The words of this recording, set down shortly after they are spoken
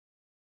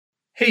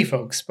Hey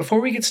folks,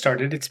 before we get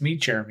started, it's me,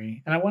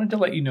 Jeremy, and I wanted to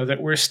let you know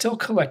that we're still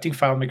collecting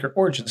FileMaker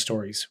origin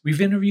stories. We've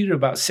interviewed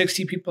about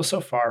 60 people so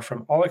far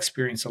from all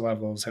experience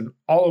levels and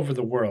all over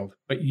the world,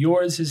 but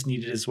yours is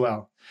needed as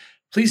well.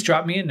 Please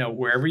drop me a note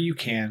wherever you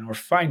can, or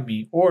find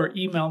me, or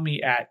email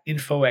me at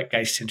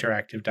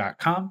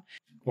info@geistinteractive.com.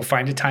 We'll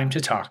find a time to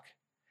talk.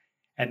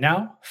 And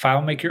now,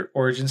 FileMaker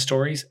Origin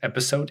Stories,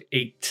 Episode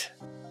 8.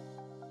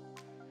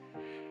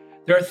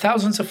 There are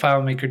thousands of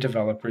FileMaker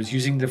developers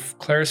using the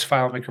Claris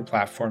FileMaker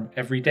platform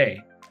every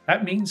day.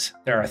 That means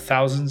there are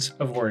thousands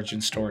of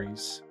origin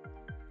stories.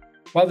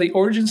 While the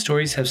origin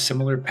stories have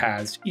similar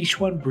paths, each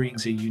one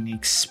brings a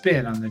unique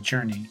spin on the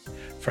journey.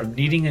 From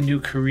needing a new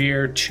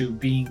career to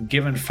being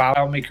given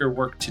FileMaker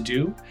work to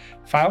do,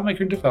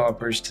 FileMaker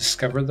developers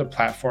discover the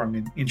platform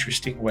in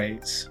interesting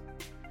ways.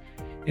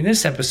 In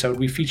this episode,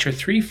 we feature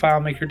 3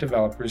 FileMaker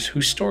developers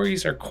whose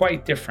stories are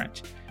quite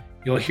different.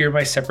 You'll hear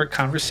my separate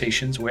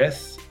conversations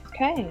with...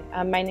 Okay,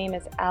 my name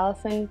is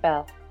Allison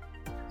Bell.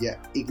 Yeah,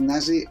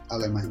 Ignasi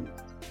Alemán.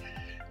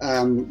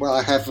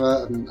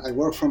 I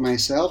work for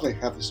myself. I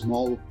have a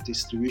small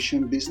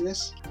distribution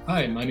business.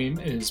 Hi, my name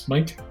is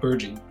Mike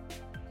Burgee.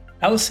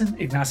 Allison,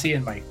 Ignasi,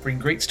 and Mike bring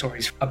great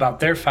stories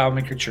about their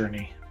FileMaker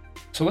journey.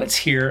 So let's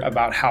hear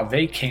about how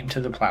they came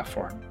to the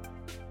platform.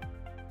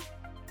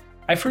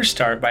 I first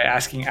start by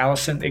asking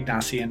Allison,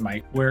 Ignasi, and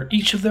Mike where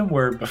each of them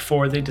were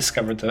before they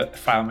discovered the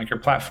FileMaker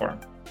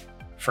platform.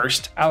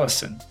 First,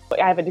 Allison.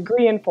 I have a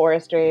degree in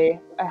forestry.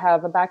 I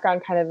have a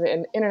background kind of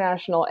in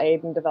international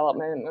aid and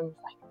development.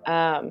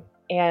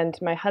 And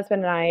my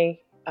husband and I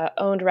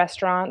owned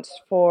restaurants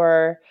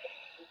for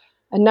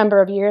a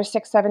number of years,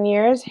 6-7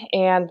 years.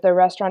 And the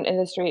restaurant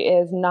industry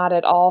is not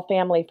at all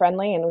family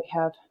friendly. And we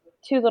have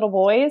 2 little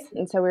boys.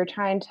 And so we were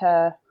trying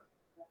to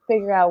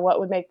figure out what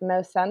would make the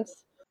most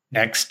sense.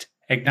 Next,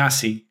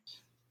 Ignasi.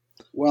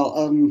 Well,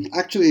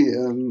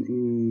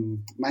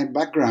 my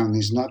background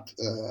is not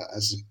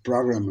as a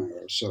programmer,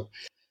 so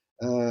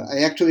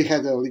I actually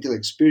had a little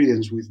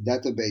experience with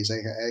database.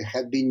 I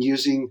had been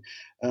using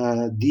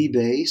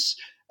DBase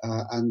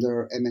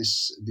under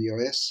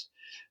MS-DOS,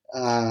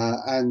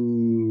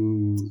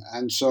 and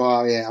so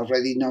I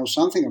already know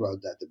something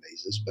about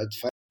databases. But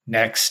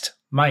Next,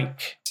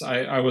 Mike.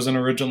 I wasn't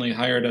originally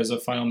hired as a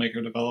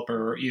FileMaker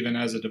developer or even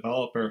as a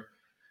developer.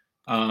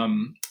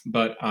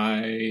 But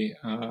I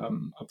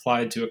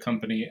applied to a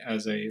company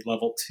as a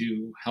level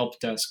 2 help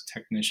desk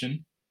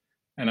technician,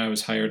 and I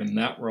was hired in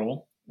that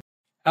role.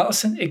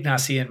 Allison,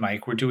 Ignasi, and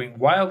Mike were doing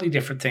wildly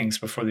different things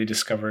before they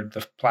discovered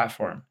the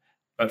platform,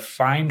 but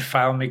find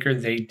FileMaker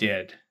they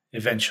did,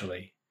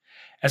 eventually.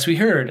 As we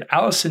heard,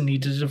 Allison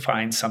needed to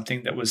find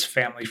something that was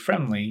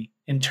family-friendly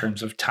in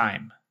terms of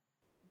time.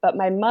 But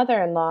my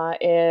mother-in-law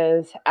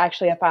is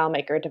actually a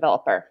FileMaker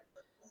developer.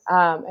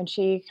 And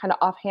she kind of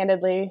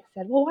offhandedly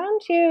said, well, why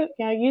don't you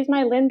use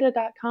my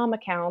lynda.com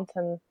account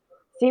and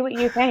see what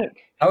you think?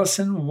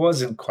 Allison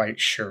wasn't quite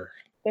sure.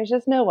 There's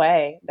just no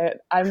way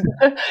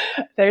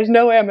there's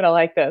no way I'm going to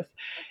like this.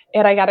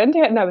 And I got into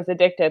it and I was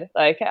addicted.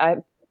 I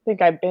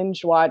think I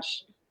binge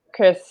watched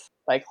Chris,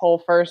 whole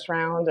first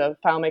round of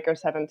FileMaker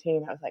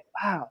 17. I was like,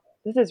 wow,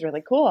 this is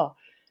really cool.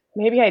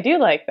 Maybe I do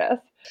like this.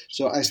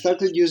 So I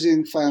started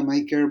using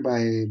FileMaker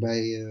by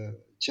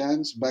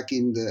chance back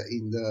in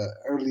the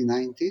early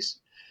 90s.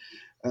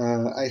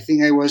 I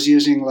think I was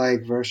using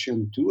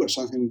version 2 or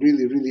something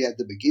really at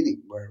the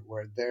beginning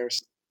where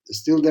there's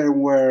still there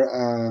were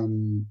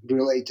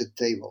related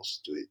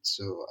tables to it.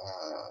 So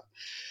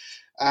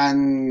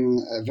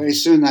very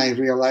soon I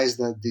realized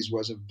that this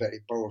was a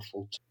very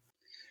powerful tool.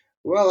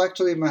 Well,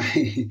 actually, my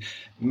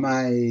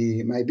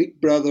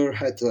big brother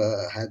had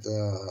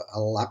a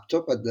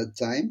laptop at that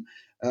time,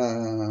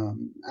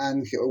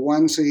 and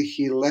once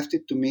he left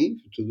it to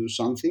me to do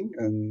something,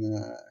 and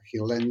he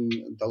lent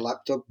the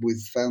laptop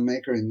with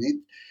FileMaker in it,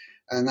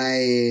 and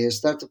I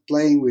started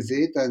playing with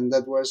it, and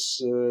that was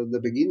the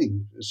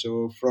beginning.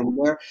 So from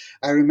there,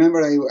 I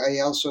remember I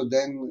also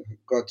then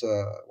got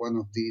one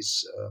of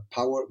these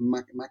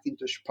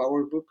Macintosh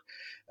PowerBook,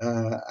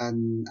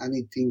 and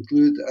it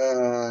included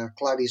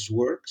Claris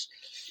Works,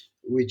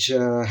 which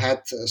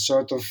had a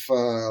sort of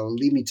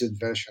limited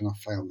version of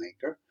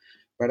FileMaker.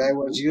 But I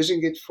was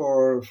using it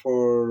for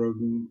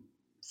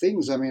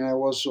things. I mean, I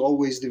was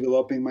always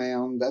developing my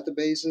own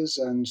databases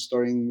and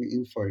storing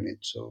info in it.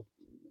 So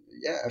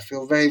yeah, I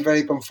feel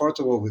very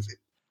comfortable with it.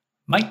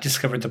 Mike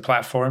discovered the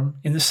platform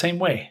in the same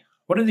way.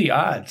 What are the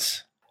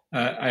odds?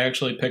 I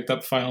actually picked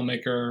up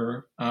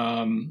FileMaker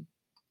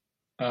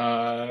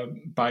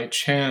by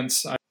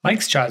chance.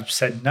 Mike's job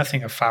said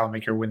nothing of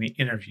FileMaker when he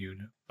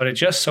interviewed, but it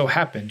just so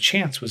happened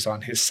chance was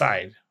on his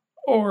side,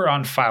 or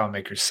on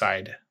FileMaker's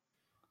side.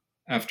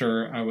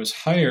 After I was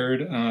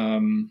hired,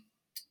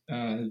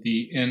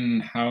 the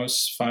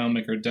in-house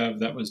FileMaker dev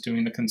that was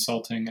doing the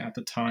consulting at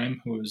the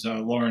time, who was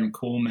Lauren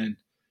Kuhlman,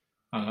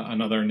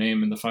 another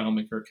name in the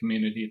FileMaker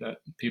community that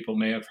people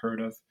may have heard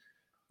of.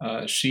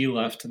 She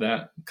left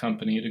that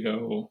company to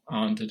go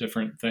on to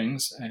different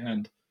things,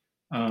 and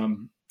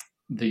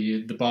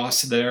the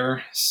boss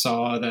there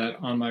saw that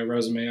on my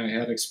resume I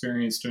had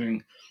experience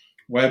doing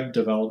web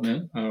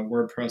development,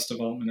 WordPress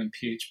development, and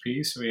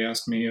PHP. So he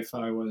asked me if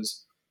I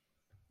was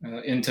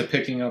into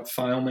picking up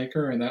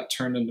FileMaker, and that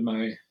turned into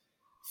my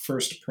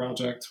first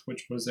project,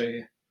 which was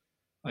a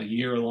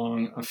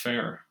year-long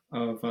affair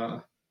of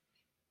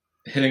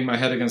hitting my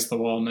head against the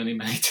wall many,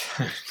 many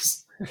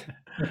times.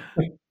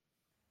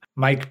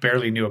 Mike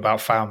barely knew about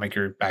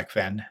FileMaker back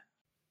then.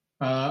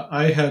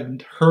 I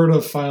had heard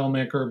of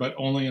FileMaker, but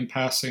only in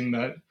passing,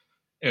 that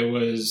it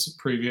was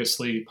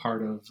previously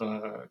part of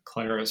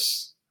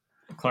Claris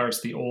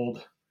the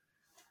old,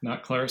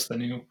 not Claris the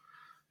new,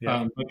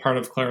 but part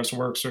of Claris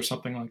Works or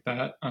something like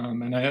that.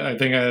 And I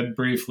think I had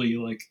briefly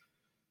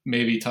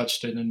maybe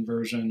touched it in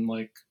version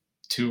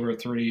 2 or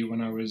 3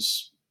 when I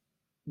was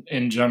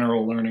in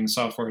general learning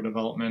software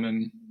development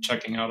and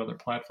checking out other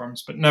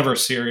platforms, but never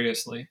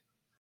seriously.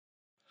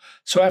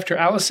 So after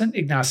Allison,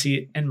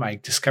 Ignasi, and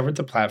Mike discovered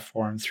the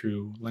platform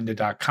through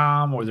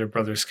lynda.com or their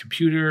brother's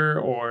computer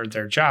or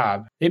their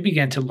job, they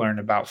began to learn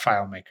about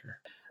FileMaker.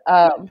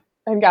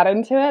 And got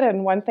into it,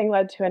 and one thing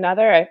led to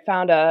another. I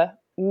found a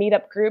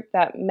meetup group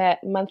that met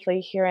monthly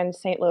here in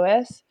St.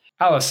 Louis.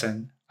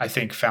 Allison, I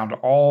think, found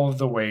all of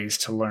the ways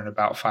to learn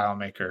about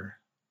FileMaker.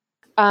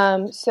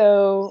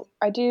 So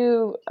I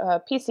do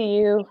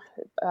PCU,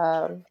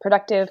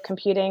 Productive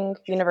Computing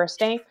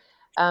University.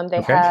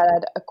 They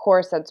had a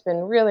course that's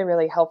been really,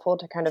 really helpful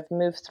to kind of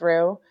move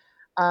through.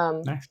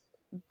 Nice.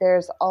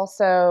 There's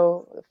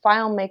also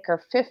FileMaker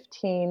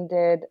 15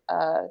 did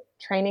a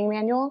training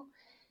manual,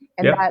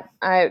 and that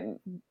I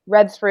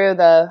read through.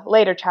 The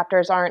later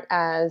chapters aren't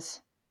as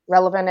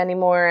relevant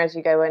anymore as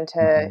you go into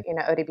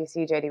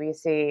ODBC,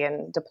 JDBC,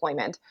 and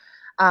deployment.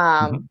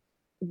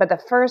 But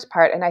the first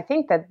part, and I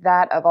think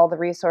that of all the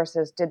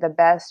resources did the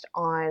best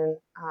on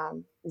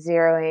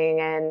zeroing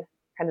in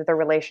kind of the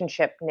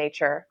relationship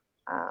nature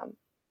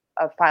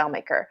of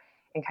FileMaker,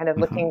 and kind of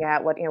looking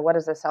at what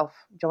does a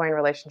self-join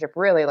relationship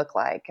really look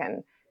like,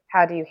 and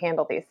how do you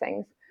handle these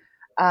things.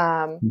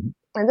 And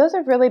those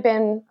have really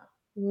been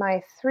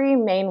my 3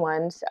 main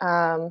ones.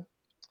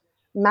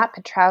 Matt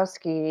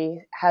Petrowski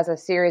has a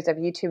series of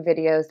YouTube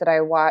videos that I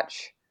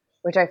watch,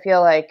 which I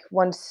feel like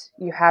once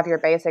you have your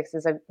basics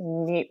is a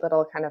neat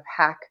little kind of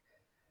hack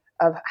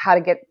of how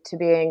to get to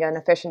being an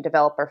efficient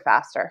developer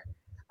faster.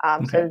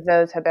 So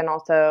those have been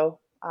also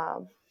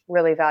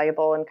really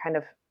valuable in kind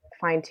of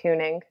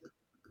fine-tuning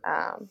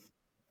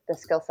the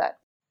skill set.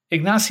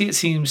 Ignasi, it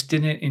seems,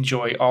 didn't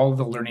enjoy all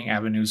the learning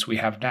avenues we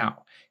have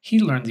now. He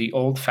learned the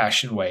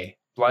old-fashioned way,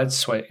 blood,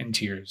 sweat, and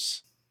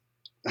tears.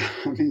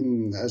 I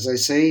mean, as I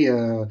say,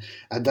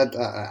 at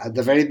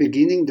the very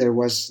beginning, there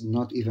was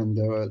not even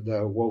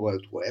the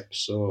World Web,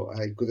 so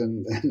I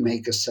couldn't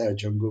make a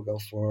search on Google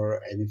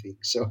for anything.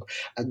 So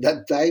at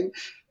that time,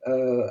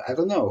 I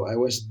don't know, I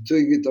was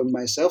doing it on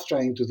myself,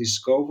 trying to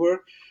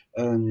discover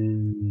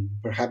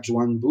perhaps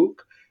one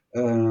book.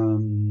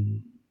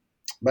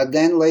 But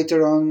then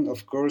later on,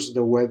 of course,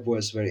 the web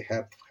was very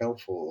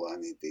helpful,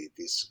 and it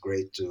is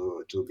great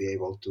to be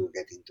able to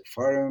get into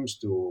forums,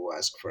 to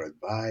ask for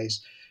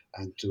advice,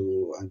 and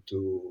to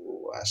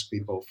ask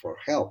people for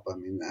help. I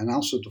mean, and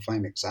also to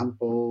find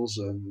examples.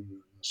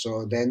 And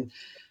so then,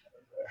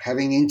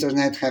 having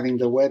internet, having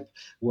the web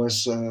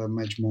was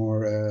much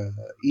more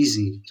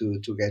easy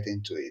to get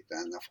into it.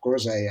 And of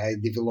course, I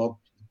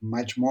developed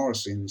much more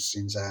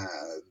since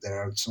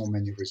there are so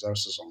many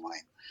resources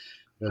online.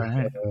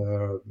 But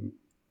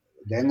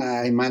then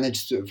I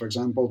managed to, for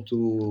example,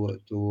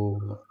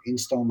 to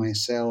install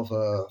myself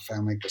a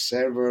FileMaker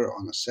server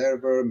on a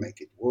server,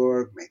 make it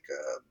work, make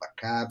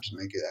backups,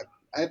 make it.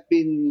 I've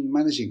been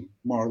managing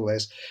more or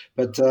less,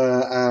 but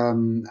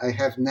I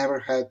have never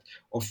had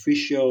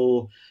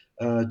official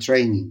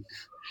training.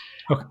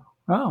 Okay.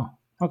 Oh,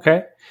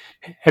 okay.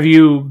 Have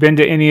you been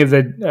to any of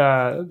the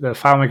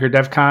FileMaker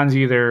DevCons,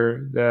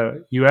 either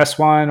the US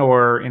one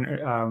or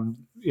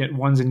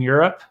ones in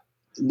Europe?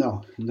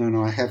 No.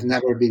 I have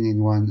never been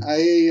in one.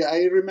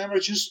 I remember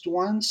just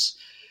once.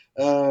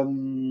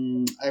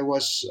 I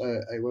was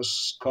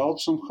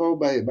called somehow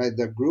by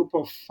the group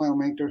of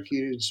FileMaker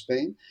here in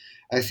Spain.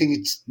 I think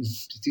it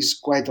is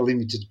quite a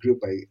limited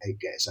group, I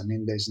guess. I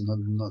mean, there's not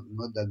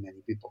that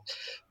many people,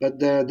 but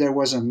there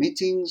was a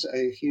meeting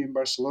here in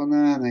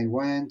Barcelona, and I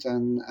went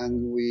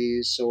and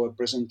we saw a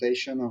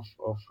presentation of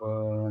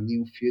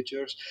new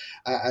features.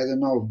 I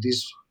don't know.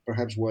 This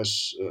perhaps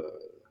was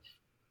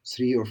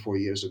 3 or 4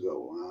 years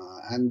ago,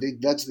 and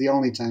that's the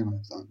only time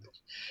I've done this.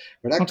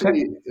 But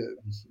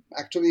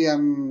actually,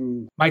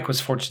 Mike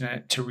was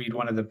fortunate to read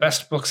one of the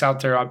best books out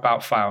there about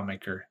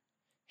FileMaker.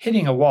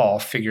 Hitting a wall,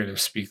 figuratively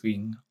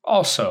speaking,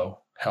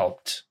 also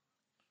helped.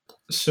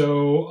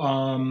 So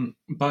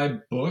by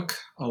book,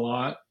 a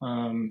lot,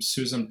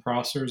 Susan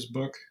Prosser's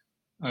book,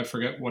 I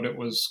forget what it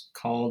was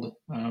called,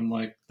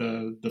 like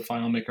the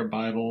FileMaker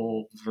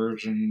Bible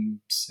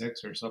version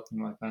 6 or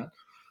something like that.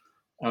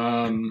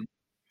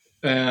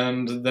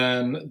 And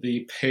then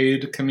the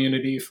paid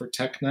community for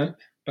TechNet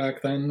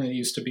back then, it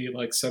used to be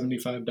like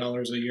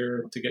 $75 a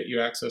year to get you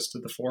access to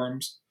the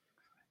forums.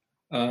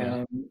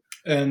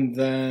 And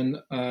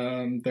then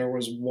there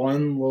was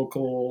one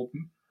local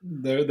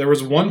there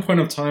was one point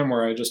of time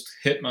where I just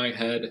hit my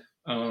head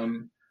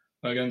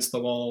against the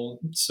wall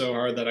so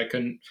hard that I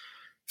couldn't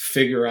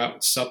figure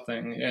out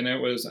something, and it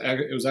was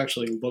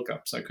actually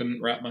lookups. I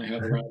couldn't wrap my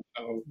head around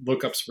how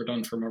lookups were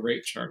done from a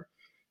rate chart.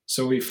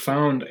 So we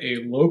found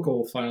a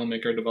local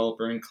FileMaker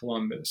developer in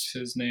Columbus.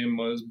 His name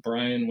was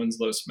Brian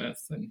Winslow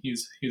Smith, and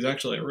he's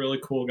actually a really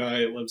cool guy.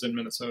 He lives in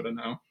Minnesota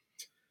now.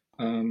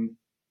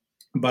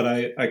 But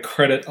I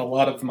credit a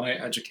lot of my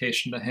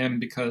education to him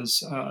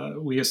because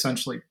we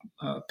essentially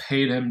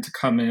paid him to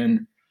come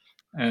in,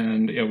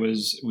 and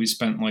we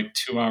spent like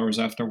 2 hours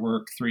after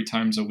work 3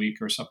 times a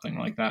week or something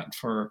like that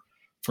for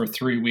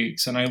 3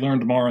 weeks, and I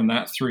learned more in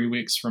that 3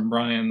 weeks from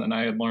Brian than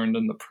I had learned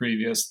in the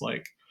previous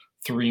like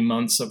 3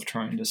 months of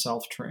trying to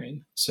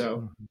self-train.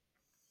 So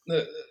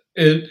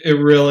it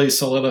really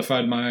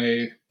solidified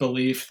my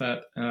belief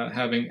that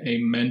having a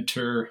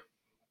mentor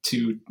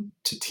to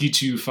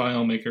teach you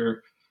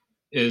FileMaker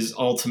is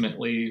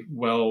ultimately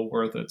well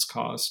worth its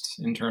cost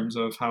in terms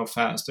of how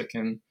fast it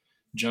can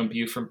jump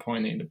you from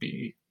point A to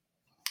B,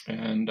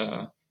 and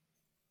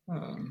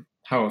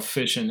how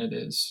efficient it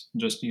is.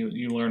 Just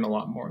you learn a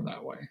lot more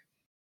that way.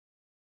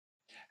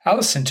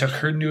 Allison took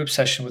her new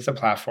obsession with the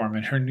platform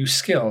and her new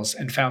skills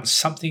and found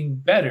something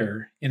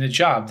better in a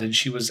job than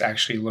she was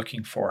actually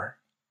looking for.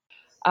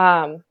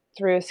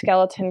 Through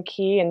Skeleton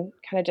Key, and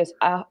kind of just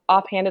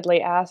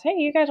offhandedly asked, "Hey,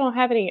 you guys don't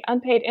have any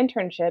unpaid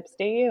internships,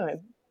 do you?" And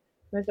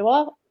I said,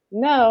 "Well,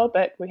 no,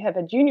 but we have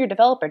a junior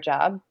developer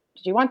job.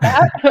 Did you want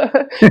that?"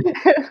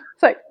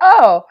 It's like,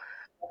 "Oh,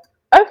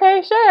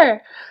 okay,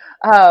 sure."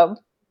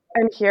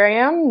 And here I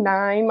am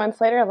 9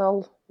 months later, a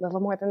little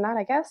more than that,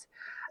 I guess.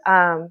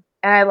 And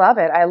I love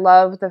it. I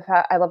love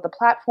the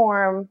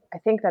platform. I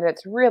think that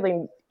it's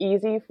really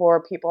easy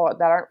for people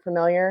that aren't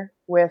familiar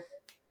with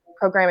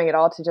programming at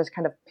all to just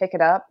kind of pick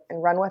it up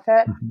and run with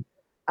it.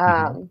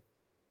 And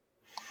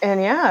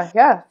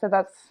yeah. So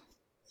that's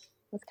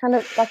kind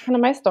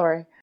of my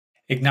story.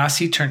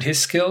 Ignasi turned his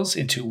skills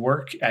into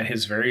work at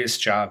his various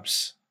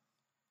jobs.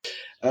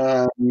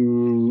 But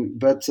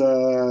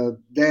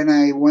then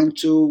I went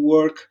to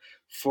work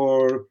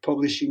for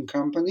publishing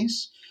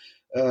companies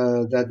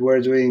that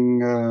were doing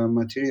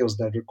materials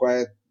that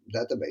required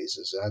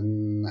databases,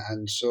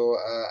 and so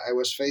I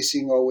was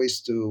facing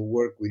always to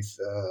work with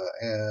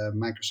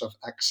Microsoft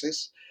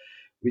Access,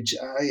 which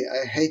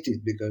I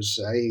hated because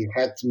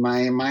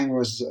mine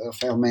was a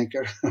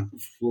FileMaker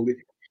fully,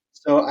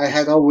 so I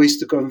had always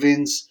to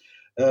convince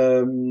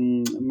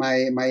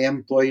my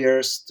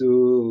employers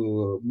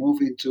to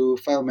move into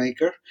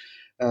FileMaker.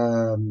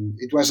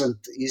 It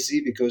wasn't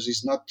easy because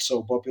it's not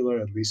so popular,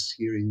 at least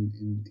here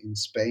in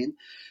Spain.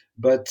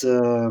 But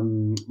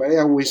I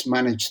always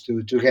managed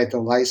to get a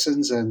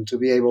license and to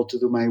be able to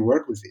do my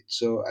work with it.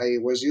 So I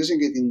was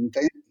using it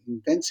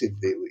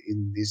intensively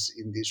in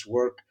this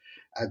work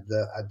at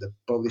the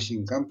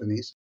publishing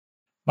companies.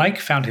 Mike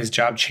found his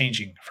job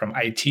changing from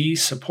IT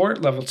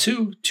support level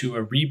 2 to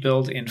a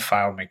rebuild in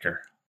FileMaker.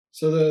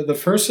 So the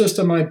first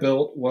system I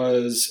built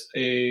was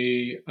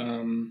a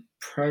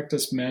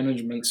practice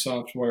management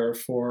software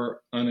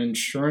for an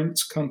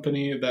insurance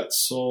company that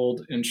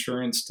sold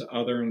insurance to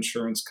other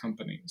insurance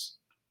companies.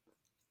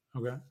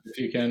 Okay. If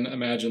you can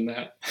imagine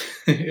that.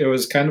 It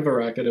was kind of a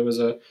racket. It was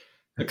a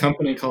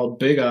company called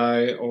Big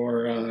Eye,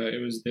 or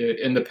it was the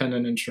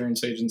Independent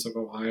Insurance Agents of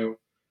Ohio.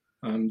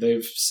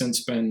 They've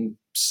since been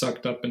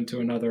sucked up into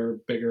another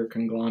bigger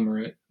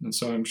conglomerate, and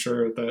so I'm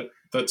sure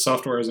that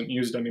software isn't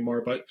used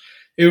anymore. But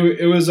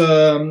it was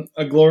a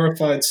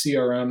glorified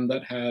CRM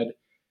that had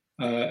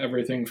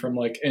everything from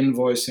like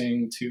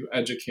invoicing to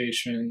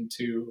education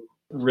to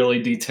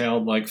really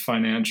detailed like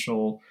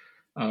financial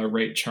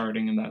rate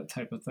charting and that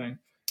type of thing.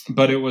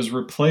 But it was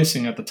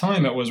replacing, at the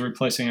time, it was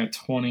replacing a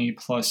 20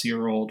 plus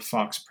year old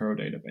Fox Pro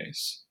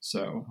database.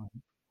 So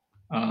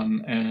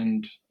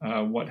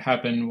what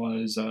happened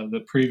was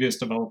the previous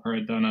developer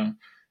had done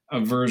a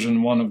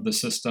version 1 of the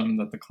system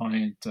that the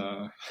client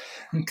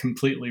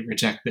completely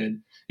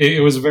rejected.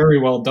 It was very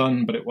well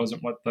done, but it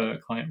wasn't what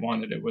the client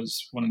wanted. It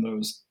was one of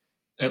those,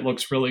 it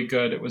looks really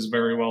good, it was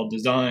very well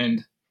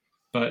designed,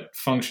 but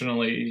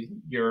functionally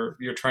you're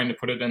trying to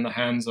put it in the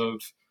hands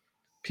of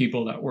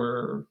people that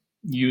were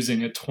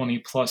using a 20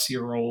 plus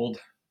year old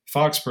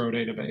Fox Pro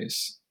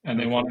database, and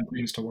they wanted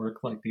things to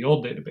work like the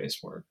old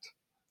database worked.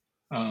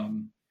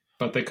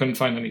 But they couldn't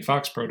find any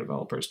Fox Pro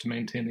developers to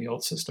maintain the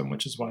old system,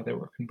 which is why they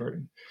were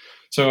converting.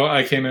 So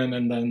I came in,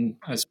 and then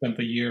I spent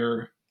the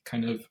year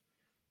kind of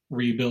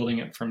rebuilding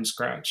it from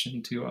scratch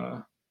into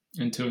a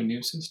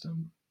new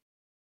system.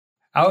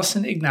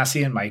 Allison,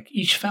 Ignasi, and Mike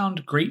each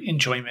found great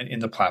enjoyment in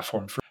the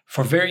platform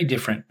for very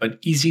different but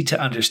easy to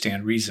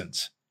understand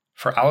reasons.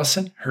 For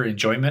Allison, her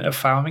enjoyment of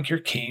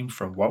FileMaker came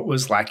from what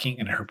was lacking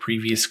in her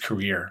previous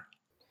career.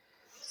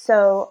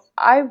 So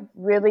I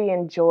really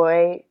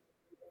enjoy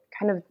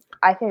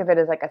I think of it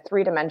as like a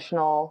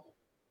 3-dimensional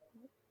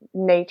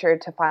nature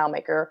to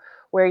FileMaker,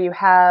 where you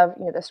have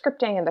the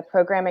scripting and the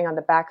programming on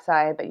the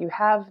backside, but you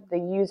have the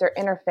user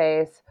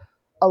interface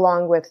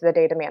along with the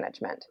data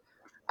management.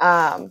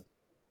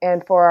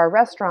 And for our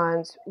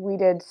restaurants, we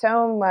did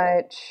so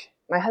much,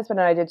 my husband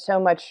and I did so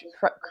much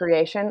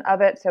creation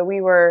of it. So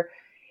we were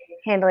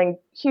handling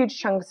huge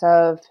chunks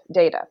of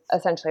data,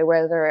 essentially,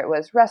 whether it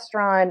was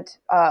restaurant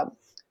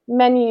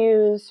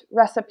menus,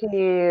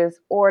 recipes,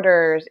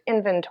 orders,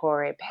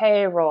 inventory,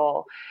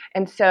 payroll.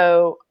 And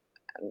so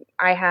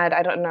I had,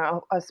 I don't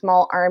know, a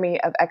small army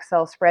of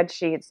Excel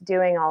spreadsheets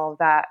doing all of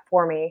that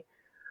for me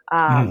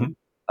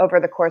over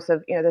the course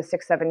of, the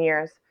 6-7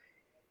 years.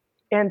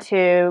 And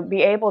to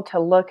be able to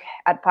look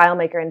at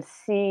FileMaker and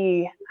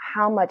see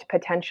how much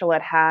potential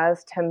it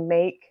has to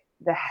make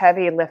the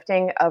heavy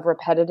lifting of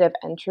repetitive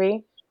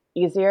entry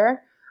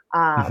easier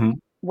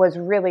was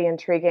really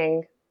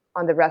intriguing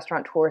on the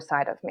restaurateur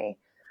side of me.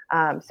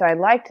 So I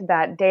liked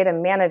that data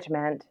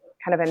management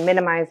kind of in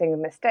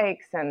minimizing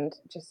mistakes and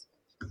just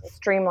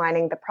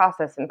streamlining the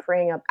process and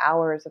freeing up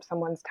hours of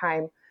someone's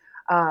time.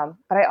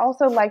 But I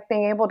also like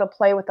being able to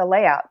play with the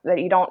layout, that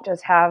you don't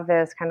just have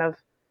this kind of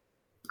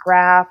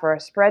graph or a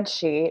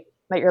spreadsheet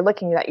that you're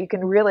looking at. You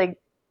can really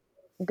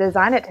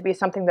design it to be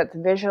something that's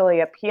visually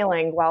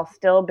appealing while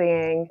still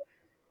being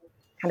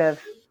kind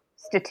of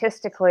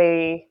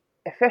statistically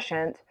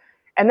efficient.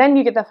 And then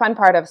you get the fun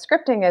part of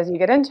scripting as you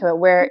get into it,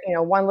 where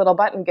one little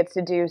button gets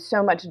to do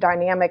so much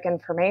dynamic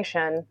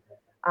information.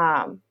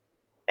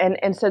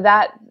 And so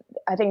that,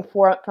 I think,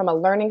 from a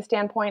learning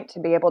standpoint, to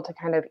be able to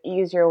kind of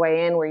ease your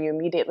way in where you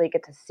immediately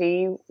get to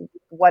see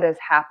what is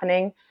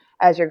happening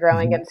as you're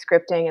growing and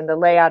scripting, and the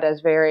layout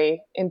is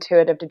very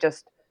intuitive to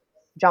just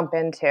jump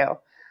into.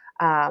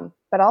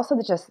 But also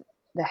just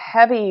the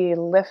heavy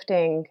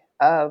lifting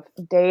of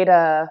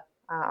data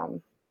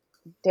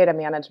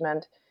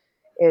management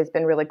has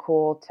been really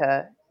cool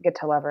to get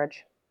to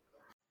leverage.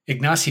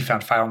 Ignasi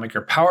found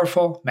FileMaker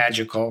powerful,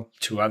 magical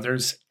to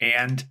others,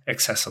 and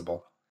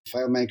accessible.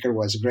 FileMaker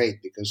was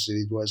great because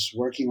it was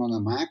working on a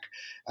Mac,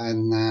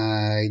 and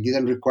it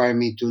didn't require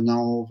me to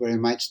know very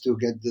much to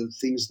get the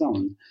things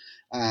done.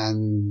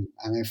 And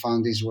I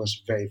found this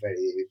was very,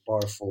 very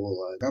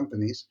powerful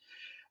companies.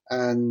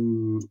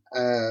 And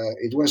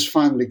it was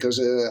fun because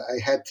I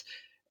had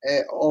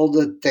all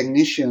the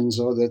technicians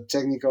or the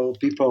technical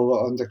people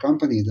on the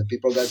company, the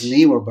people that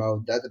knew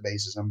about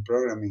databases and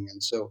programming.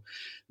 And so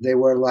they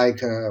were like,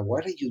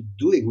 what are you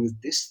doing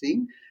with this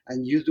thing?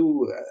 And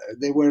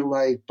they were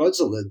like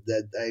puzzled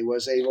that I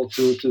was able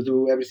to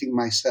do everything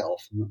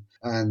myself.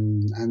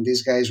 And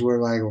these guys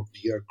were like, oh,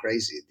 you're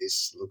crazy.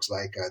 This looks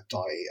like a toy.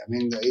 I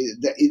mean,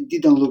 it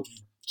didn't look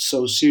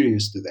so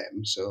serious to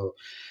them. So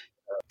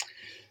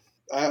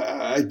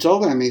I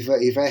told them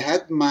if I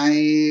had my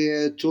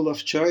tool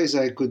of choice,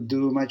 I could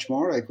do much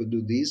more. I could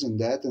do this and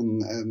that,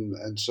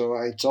 and so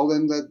I told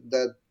them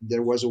that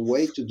there was a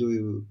way to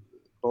do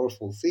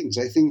powerful things.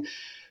 I think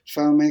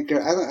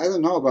FileMaker. I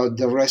don't know about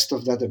the rest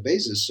of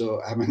databases, so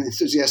I'm an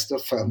enthusiast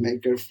of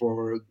FileMaker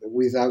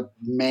without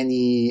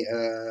many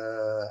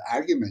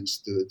arguments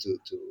to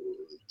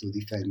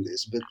defend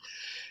this, but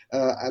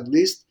at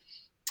least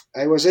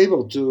I was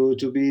able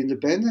to be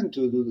independent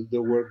to do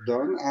the work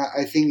done.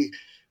 I think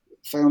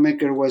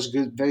FileMaker was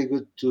good, very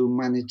good to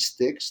manage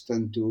text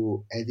and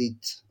to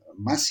edit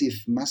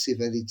massive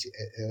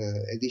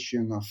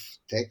edition of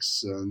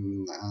text,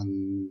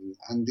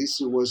 and this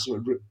was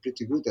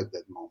pretty good at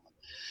that moment.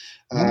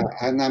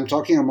 And I'm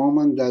talking a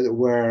moment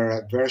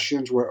where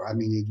versions were. I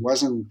mean, it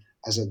wasn't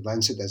as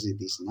advanced as it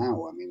is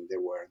now. I mean,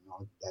 there were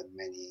not that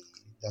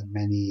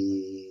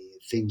many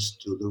things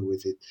to do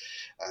with it.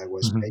 It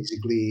was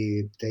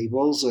basically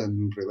tables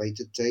and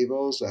related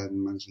tables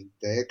and managing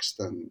text,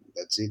 and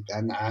that's it.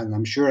 And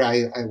I'm sure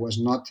I was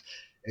not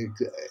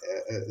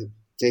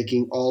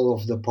taking all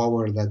of the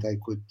power that I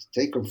could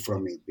take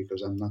from it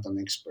because I'm not an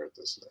expert,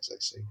 as I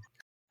say.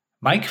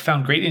 Mike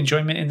found great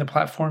enjoyment in the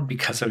platform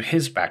because of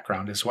his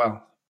background as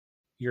well.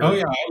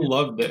 I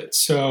loved it.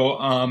 So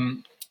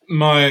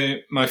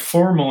my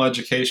formal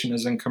education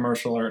is in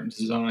commercial art and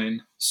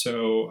design.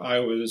 So I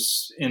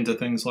was into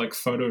things like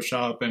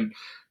Photoshop and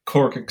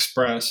Cork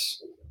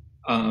Express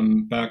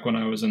back when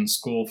I was in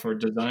school for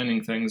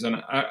designing things.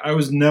 And I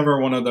was never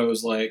one of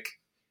those like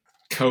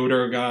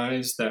coder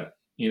guys that,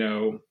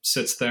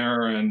 sits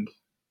there and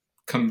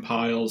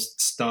compiles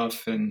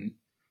stuff and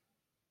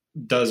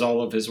does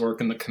all of his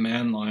work in the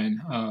command line.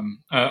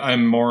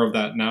 I'm more of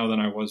that now than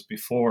I was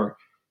before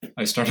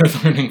I started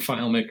learning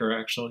FileMaker,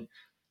 actually.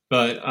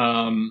 But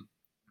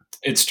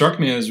it struck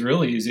me as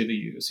really easy to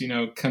use.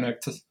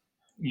 Connect to,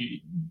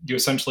 you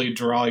essentially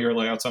draw your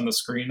layouts on the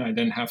screen. I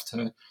didn't have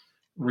to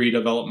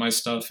redevelop my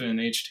stuff in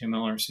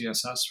HTML or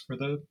CSS for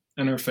the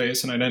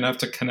interface, and I didn't have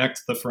to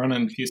connect the front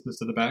end pieces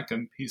to the back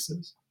end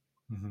pieces.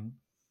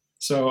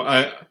 So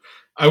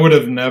I would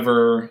have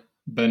never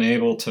been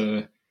able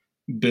to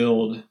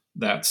build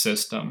that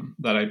system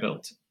that I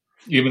built.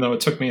 Even though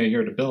it took me a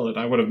year to build it,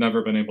 I would have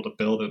never been able to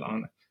build it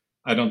on,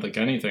 I don't think,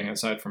 anything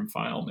aside from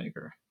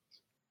FileMaker.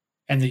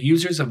 And the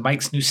users of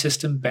Mike's new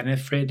system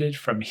benefited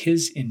from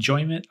his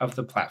enjoyment of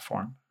the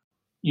platform.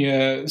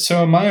 Yeah,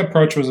 so my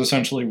approach was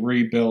essentially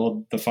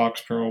rebuild the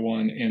Fox Pro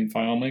one in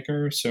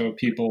FileMaker. So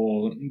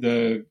people,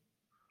 the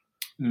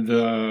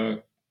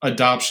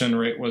adoption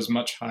rate was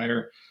much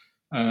higher.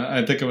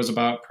 I think it was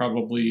about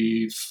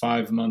probably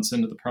 5 months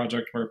into the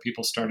project where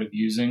people started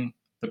using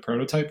the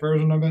prototype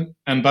version of it.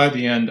 And by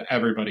the end,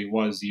 everybody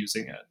was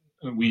using it.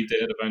 We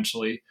did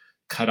eventually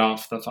cut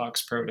off the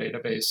Fox Pro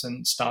database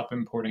and stop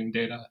importing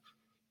data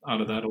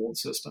out of that old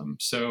system.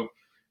 So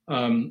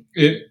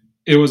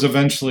it was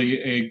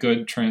eventually a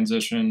good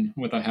transition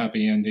with a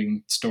happy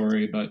ending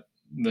story, but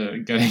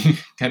the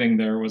getting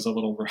there was a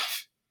little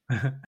rough.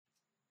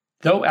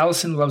 Though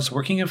Allison loves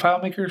working in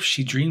FileMaker,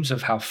 she dreams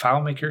of how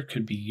FileMaker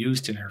could be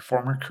used in her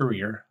former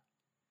career.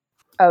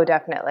 Oh,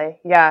 definitely.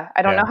 Yeah.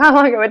 I don't know how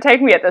long it would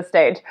take me at this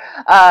stage.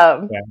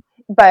 But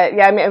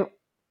yeah, I mean,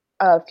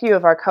 a few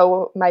of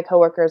my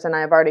coworkers and I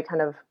have already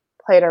kind of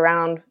played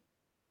around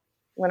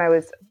when I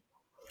was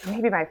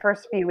maybe my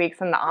first few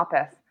weeks in the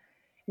office.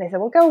 And they said,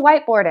 well, go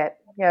whiteboard it.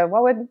 You know,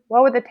 what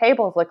would the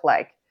tables look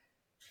like?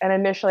 And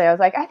initially I was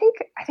like, I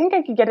think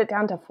I could get it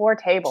down to 4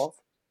 tables.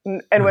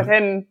 And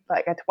within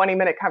like a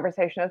 20-minute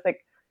conversation, I was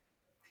like,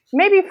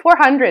 maybe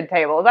 400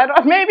 tables. I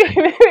don't,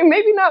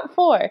 maybe not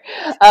 4.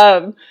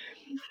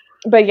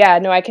 But yeah,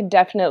 no, I could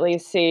definitely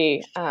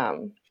see a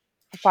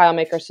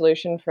FileMaker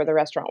solution for the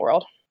restaurant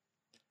world.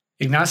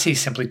 Ignasi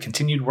simply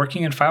continued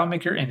working in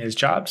FileMaker in his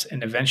jobs,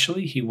 and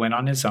eventually he went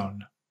on his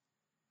own.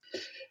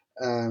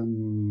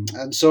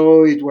 And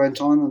so it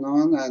went on,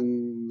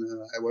 and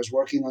I was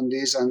working on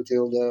this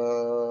until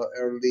the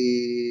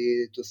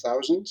early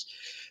 2000s.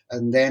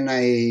 And then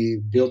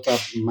I built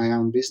up my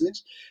own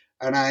business,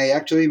 and I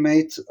actually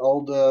made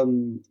all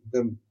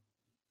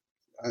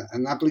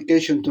an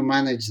application to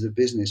manage the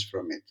business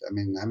from it. I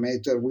mean, I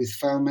made with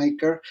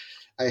FileMaker.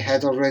 I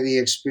had already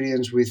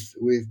experience with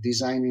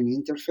designing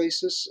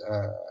interfaces.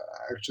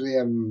 Actually,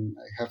 I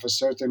have a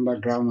certain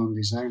background on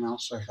design.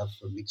 Also, I have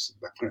a mixed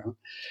background.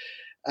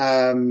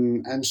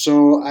 And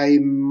so I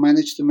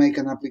managed to make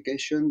an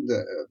application.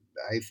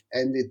 I've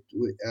ended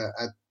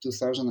at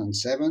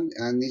 2007,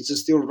 and it's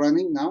still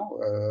running now.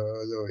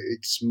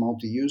 It's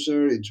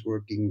multi-user. It's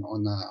working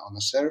on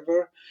a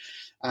server,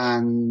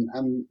 and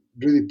I'm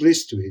really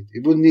pleased to it.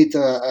 It would need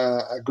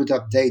a good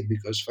update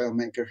because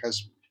FileMaker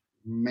has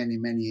many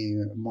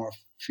more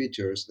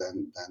features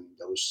than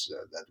those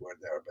that were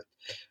there. But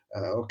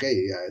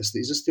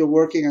it's still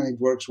working, and it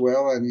works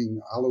well, and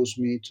it allows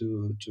me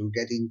to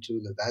get into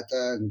the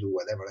data and do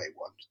whatever I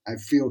want. I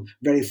feel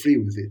very free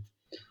with it.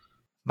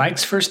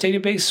 Mike's first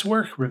database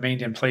work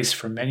remained in place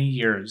for many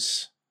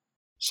years.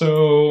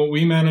 So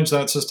we managed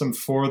that system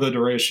for the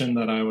duration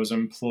that I was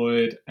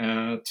employed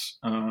at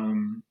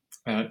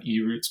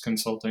eRoots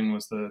Consulting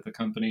was the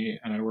company,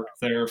 and I worked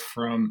there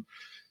from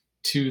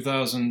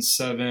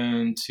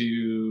 2007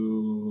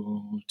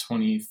 to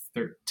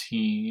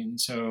 2013.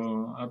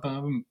 So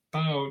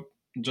about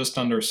just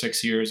under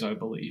 6 years, I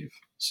believe.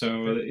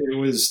 So it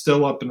was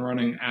still up and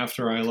running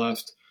after I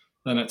left.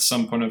 Then at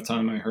some point of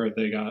time, I heard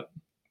they got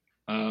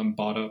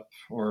bought up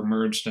or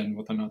merged in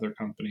with another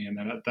company. And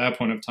then at that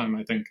point of time,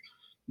 I think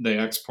they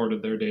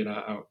exported their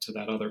data out to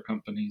that other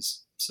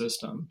company's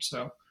system.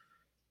 So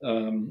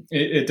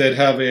it did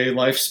have a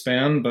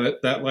lifespan,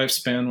 but that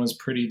lifespan was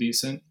pretty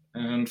decent.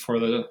 And for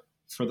the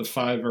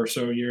 5 or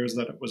so years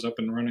that it was up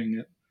and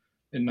running,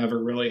 it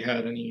never really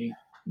had any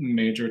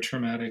major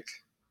traumatic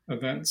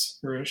events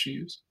or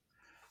issues.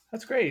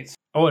 That's great.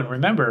 Oh, and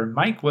remember,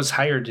 Mike was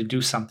hired to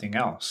do something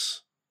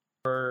else.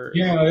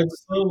 Yeah,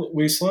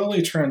 we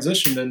slowly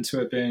transitioned into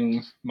it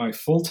being my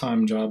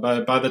full-time job.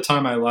 By the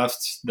time I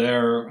left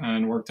there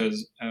and went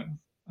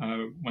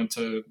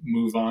to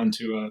move on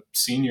to a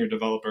senior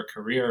developer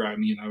career, I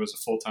mean, I was a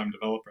full-time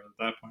developer at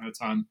that point in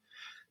time.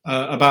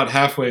 About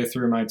halfway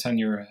through my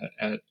tenure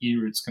at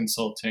eRoots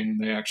Consulting,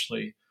 they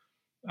actually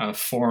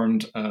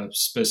formed a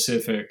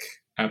specific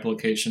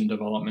application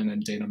development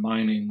and data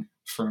mining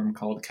firm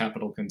called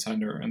Capital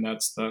Contender, and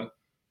that's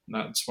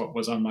what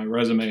was on my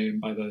resume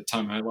by the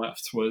time I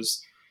left,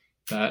 was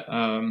that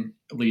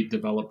lead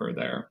developer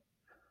there.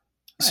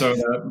 Nice. So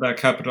that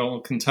Capital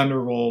Contender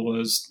role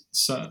was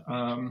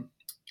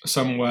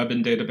some web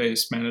and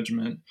database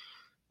management,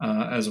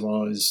 as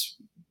well as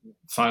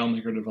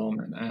FileMaker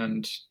development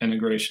and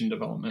integration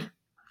development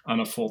on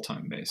a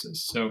full-time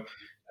basis. So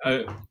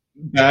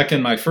back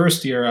in my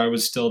first year, I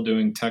was still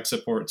doing tech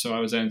support. So I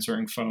was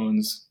answering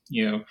phones,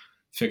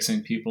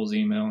 fixing people's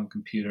email and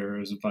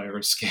computers,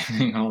 virus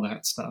scanning, all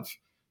that stuff.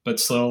 But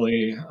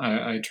slowly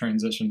I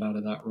transitioned out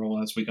of that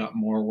role as we got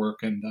more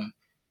work in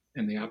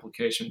the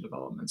application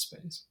development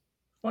space.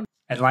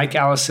 And like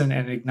Allison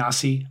and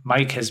Ignasi,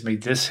 Mike has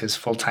made this his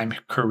full-time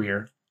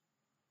career.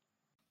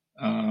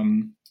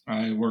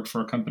 I work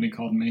for a company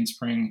called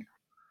Mainspring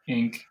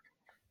Inc.,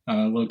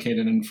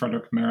 located in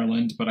Frederick,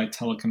 Maryland, but I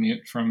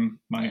telecommute from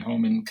my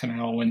home in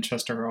Canal,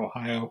 Winchester,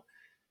 Ohio,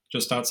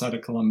 just outside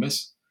of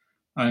Columbus.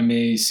 I'm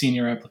a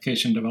senior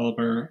application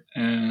developer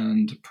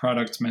and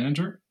product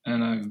manager,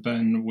 and I've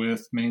been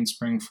with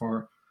Mainspring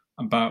for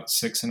about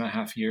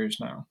 6.5 years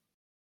now.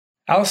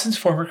 Allison's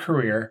former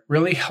career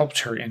really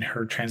helped her in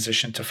her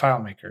transition to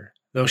FileMaker.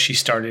 Though she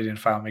started in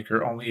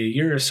FileMaker only a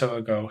year or so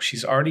ago,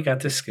 she's already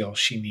got the skills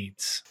she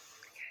needs.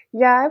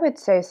 Yeah, I would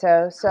say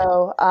so.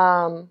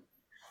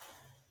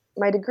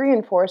 My degree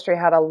in forestry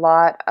had a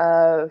lot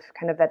of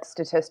kind of that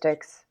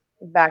statistics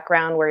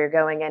background where you're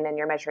going in and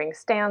you're measuring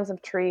stands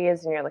of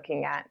trees and you're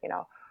looking at,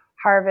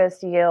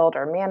 harvest yield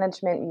or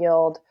management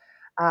yield.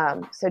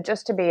 So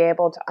just to be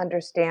able to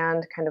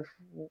understand kind of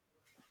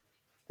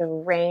the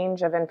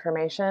range of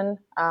information,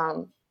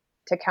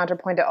 to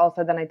counterpoint it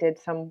also, then I did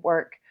some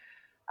work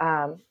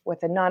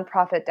with a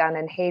nonprofit down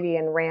in Haiti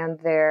and ran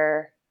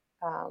their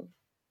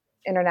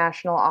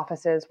international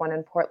offices, one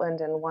in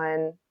Portland and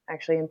one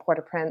actually in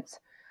Port-au-Prince.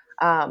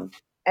 Um,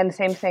 and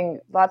same thing,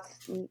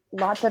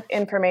 lots of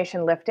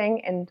information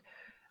lifting, and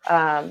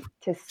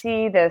to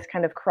see this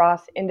kind of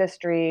cross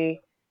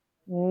industry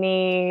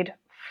need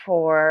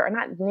for, or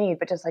not need,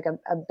 but just like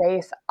a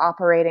base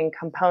operating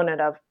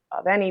component of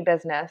any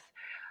business.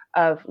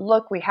 Of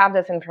look, we have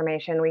this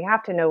information, we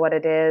have to know what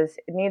it is.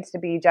 It needs to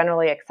be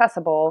generally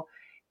accessible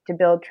to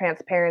build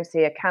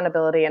transparency,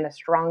 accountability, and a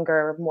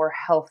stronger, more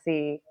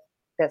healthy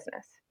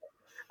business.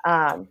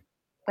 Um,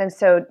 and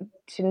so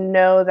to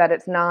know that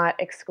it's not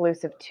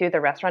exclusive to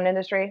the restaurant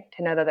industry,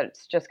 to know that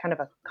it's just kind of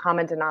a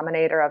common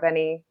denominator of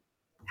any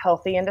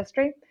healthy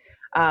industry,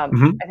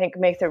 Hmm. I think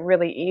makes it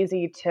really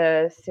easy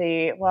to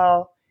see,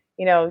 well,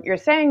 you're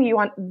saying you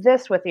want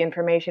this with the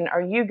information.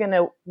 Are you going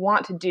to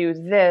want to do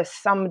this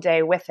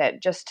someday with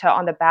it, just to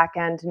on the back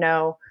end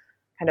know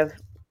kind of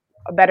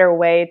a better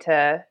way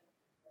to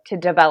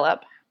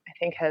develop, I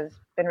think has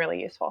been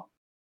really useful.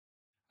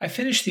 I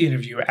finished the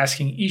interview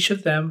asking each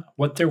of them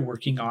what they're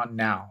working on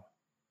now.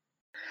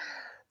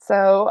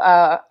 So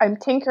I'm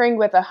tinkering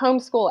with a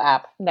homeschool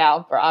app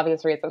now for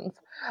obvious reasons.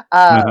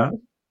 Uh-huh.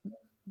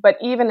 But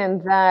even in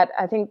that,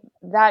 I think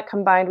that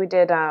combined, we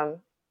did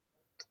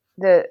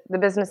the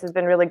business has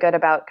been really good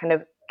about kind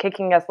of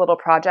kicking us little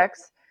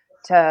projects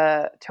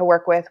to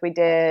work with. We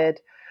did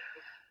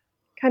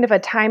kind of a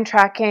time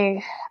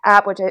tracking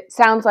app, which it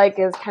sounds like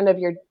is kind of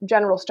your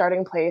general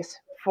starting place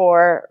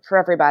for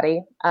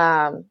everybody.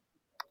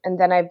 And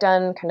then I've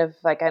done kind of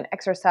like an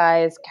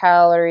exercise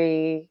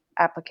calorie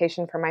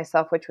application for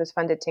myself, which was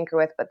fun to tinker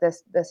with. But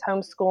this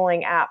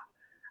homeschooling app,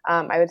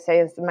 I would say,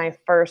 is my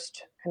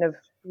first kind of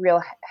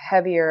real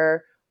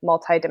heavier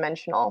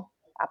multi-dimensional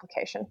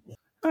application.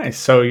 Nice.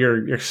 So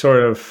you're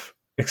sort of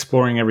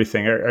exploring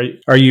everything.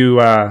 Are you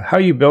how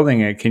are you building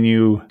it? Can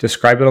you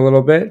describe it a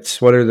little bit?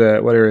 What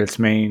are its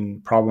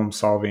main problem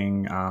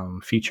solving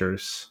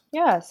features?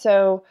 Yeah.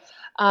 So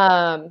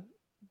um,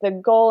 the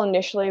goal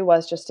initially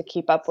was just to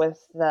keep up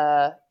with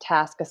the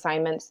task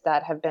assignments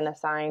that have been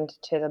assigned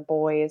to the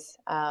boys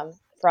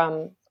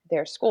from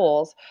their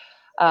schools.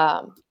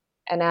 Um,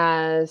 and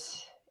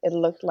as it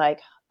looked like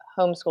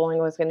homeschooling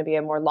was going to be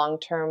a more long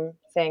term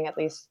thing, at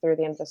least through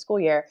the end of the school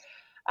year,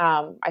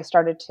 I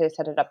started to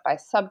set it up by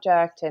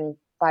subject and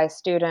by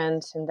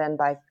student, and then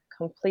by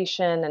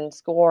completion and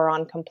score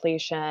on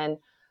completion.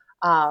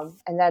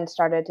 And then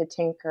started to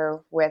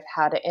tinker with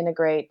how to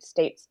integrate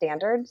state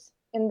standards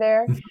in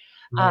there.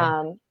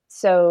 Right.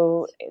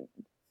 So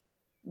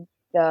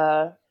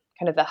the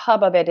kind of the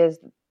hub of it is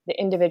the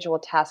individual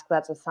task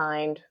that's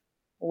assigned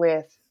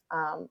with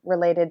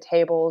related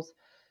tables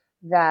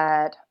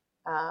that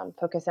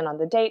focus in on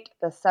the date,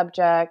 the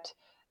subject,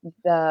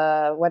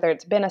 the whether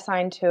it's been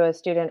assigned to a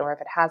student or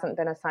if it hasn't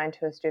been assigned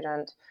to a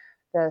student,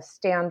 the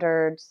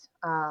standards,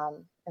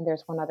 and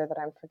there's one other that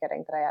I'm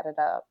forgetting that I added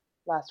up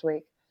last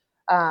week.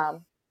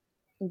 Um,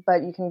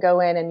 but you can go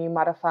in and you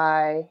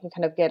modify, you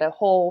kind of get a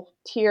whole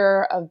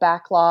tier of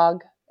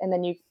backlog, and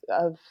then you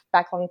of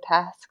backlog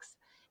tasks,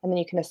 and then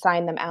you can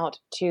assign them out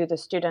to the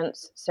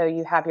students, so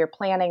you have your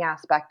planning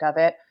aspect of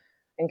it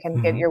and can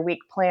get Hmm. your week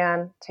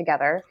plan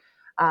together.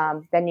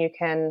 Then you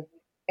can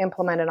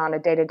implement it on a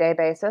day-to-day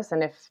basis,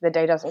 and if the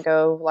day doesn't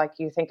go like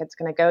you think it's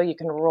going to go, you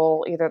can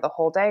roll either the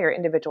whole day or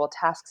individual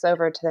tasks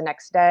over to the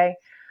next day.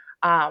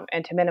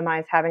 And to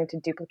minimize having to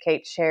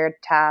duplicate shared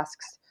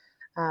tasks,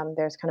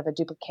 there's kind of a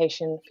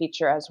duplication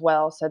feature as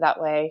well. So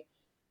that way,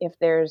 if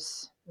they're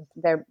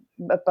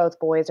both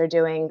boys are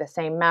doing the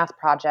same math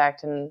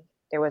project and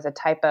there was a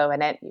typo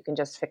in it, you can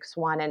just fix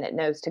one and it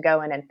knows to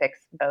go in and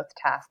fix both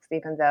tasks,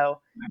 even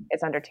though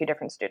it's under two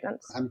different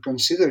students. I'm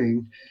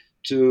considering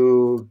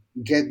to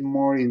get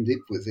more in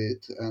deep with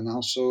it, and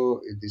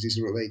also this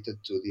is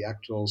related to the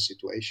actual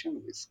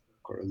situation with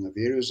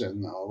coronavirus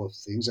and all of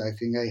things. I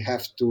think I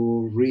have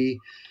to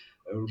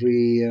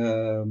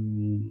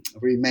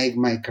remake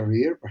my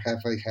career.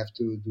 Perhaps I have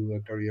to do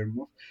a career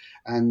move,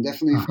 and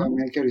definitely Uh-huh.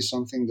 FileMaker is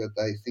something that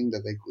I think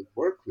that I could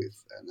work with,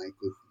 and I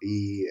could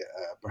be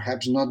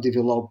perhaps not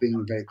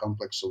developing very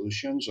complex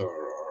solutions or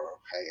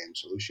high-end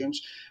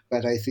solutions,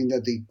 but I think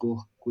that it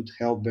could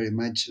help very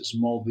much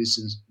small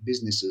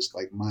businesses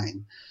like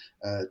mine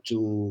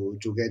to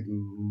get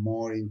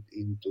more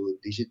into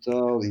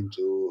digital,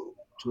 into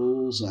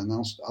tools, and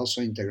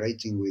also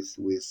integrating with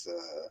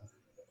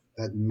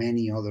that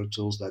many other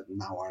tools that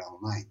now are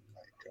online,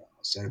 like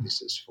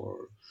services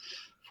for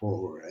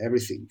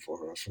everything.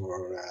 For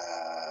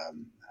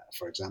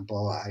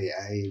example,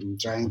 I'm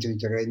trying to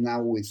integrate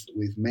now with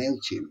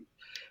Mailchimp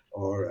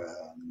or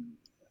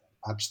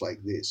apps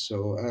like this.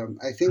 So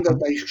I think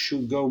that I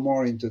should go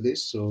more into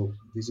this. So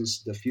this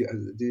is this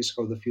is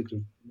how the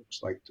future looks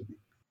like to me.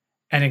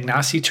 And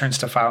Ignasi turns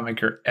to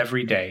FileMaker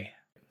every day.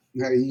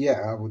 Yeah,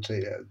 I would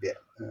say yeah.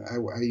 I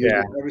use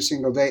it every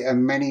single day,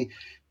 and many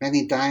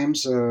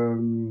times.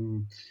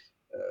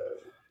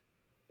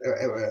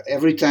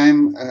 Every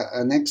time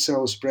an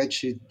Excel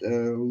spreadsheet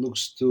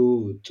looks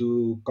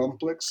too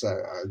complex, I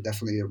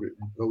definitely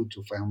go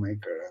to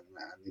FileMaker, and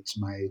it's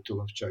my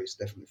tool of choice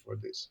definitely for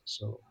this.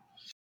 So.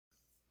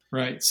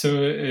 Right.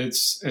 So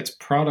it's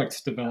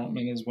product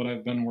development is what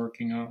I've been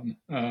working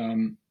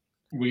on.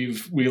 We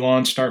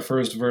launched our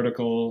first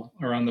vertical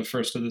around the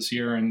first of this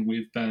year, and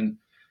we've been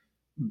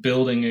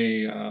building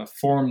a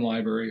form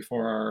library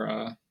for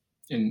our.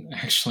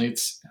 Actually,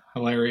 it's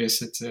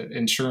hilarious. It's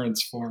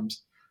insurance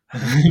forms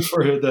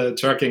for the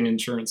trucking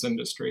insurance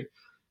industry.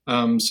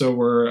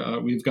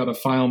 So we've got a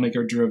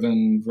FileMaker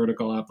driven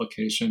vertical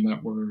application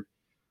that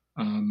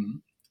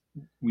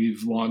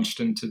we've launched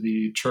into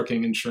the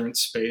trucking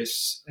insurance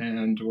space,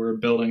 and we're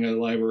building a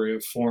library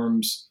of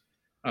forms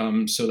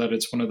so that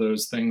it's one of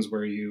those things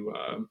where you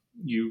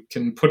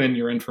can put in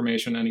your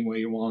information any way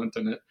you want,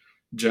 and it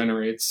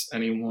generates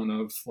any one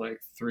of like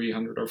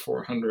 300 or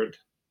 400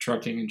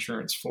 trucking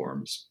insurance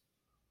forms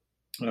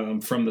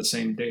from the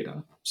same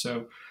data.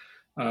 So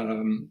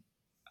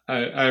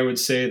I would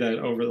say that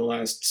over the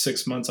last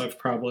 6 months, I've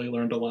probably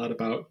learned a lot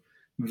about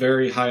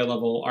very high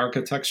level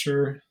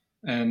architecture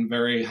and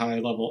very high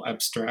level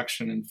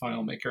abstraction in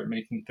FileMaker,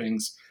 making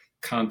things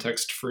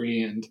context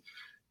free, and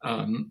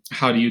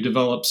how do you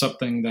develop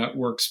something that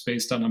works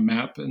based on a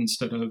map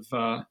instead of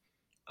a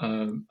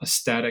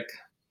static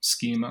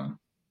schema.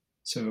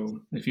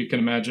 So if you can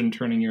imagine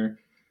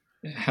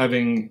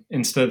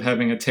instead of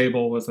having a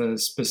table with a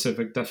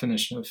specific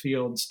definition of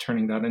fields,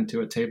 turning that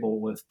into a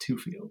table with 2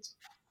 fields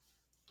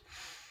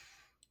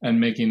and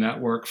making that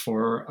work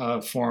for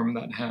a form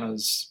that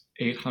has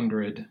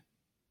 800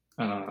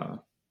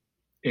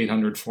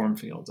 form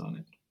fields on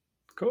it.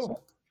 Cool. So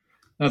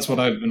that's what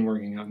I've been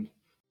working on.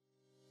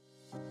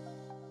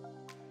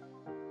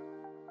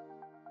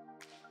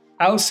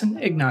 Allison,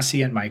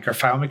 Ignasi, and Mike are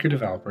FileMaker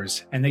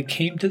developers, and they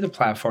came to the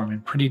platform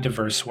in pretty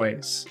diverse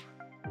ways.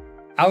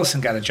 Allison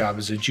got a job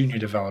as a junior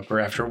developer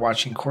after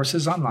watching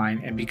courses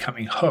online and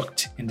becoming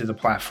hooked into the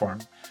platform.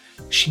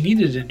 She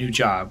needed a new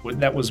job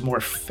that was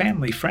more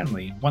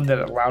family-friendly, one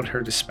that allowed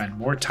her to spend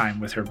more time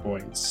with her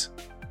boys.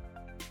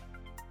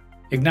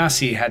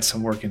 Ignasi had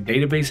some work in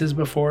databases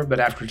before, but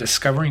after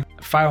discovering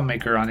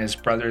FileMaker on his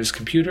brother's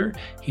computer,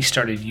 he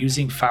started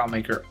using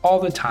FileMaker all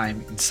the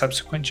time in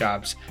subsequent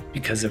jobs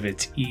because of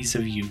its ease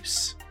of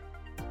use.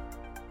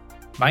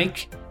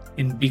 Mike,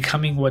 in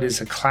becoming what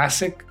is a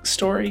classic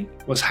story,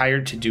 was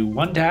hired to do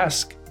one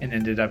task and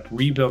ended up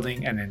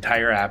rebuilding an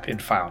entire app in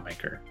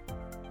FileMaker.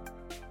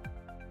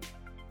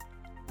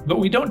 But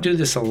we don't do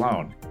this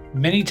alone.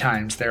 Many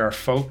times there are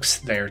folks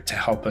there to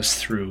help us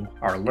through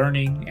our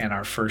learning and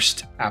our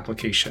first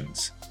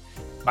applications.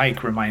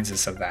 Mike reminds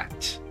us of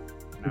that.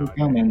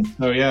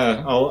 So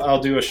yeah, I'll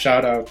do a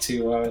shout out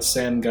to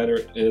Sam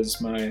Guttert, is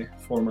my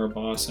former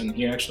boss, and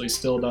he actually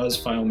still does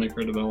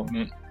FileMaker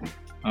development.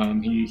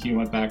 He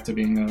went back to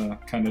being a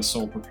kind of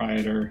sole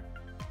proprietor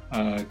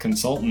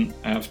consultant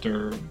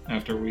after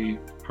we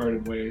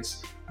parted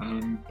ways.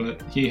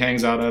 But he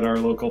hangs out at our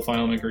local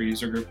FileMaker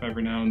user group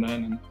every now and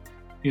then, and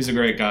he's a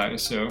great guy.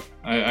 So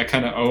I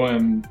kind of owe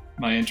him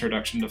my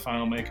introduction to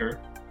FileMaker.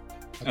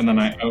 And then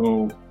I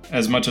owe,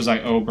 as much as I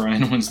owe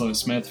Brian Winslow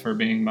Smith for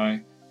being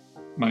my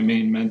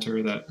main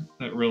mentor that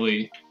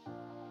really,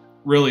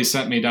 really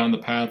sent me down the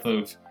path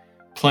of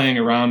playing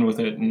around with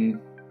it and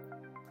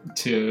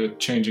to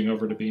changing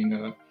over to being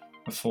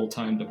a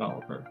full-time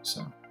developer.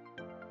 So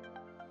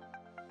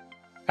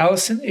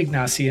Allison,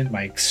 Ignasi, and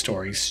Mike's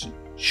stories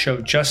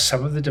show just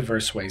some of the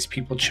diverse ways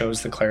people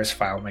chose the Claris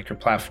FileMaker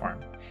platform.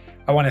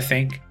 I want to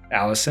thank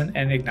Allison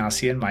and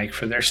Ignasi and Mike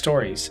for their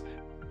stories.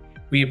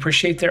 We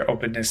appreciate their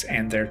openness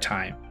and their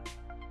time.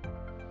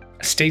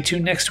 Stay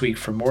tuned next week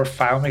for more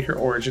FileMaker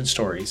origin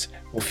stories.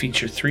 We'll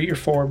feature 3 or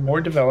 4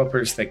 more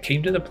developers that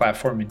came to the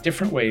platform in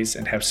different ways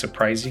and have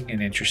surprising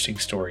and interesting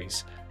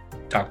stories.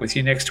 Talk with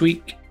you next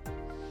week.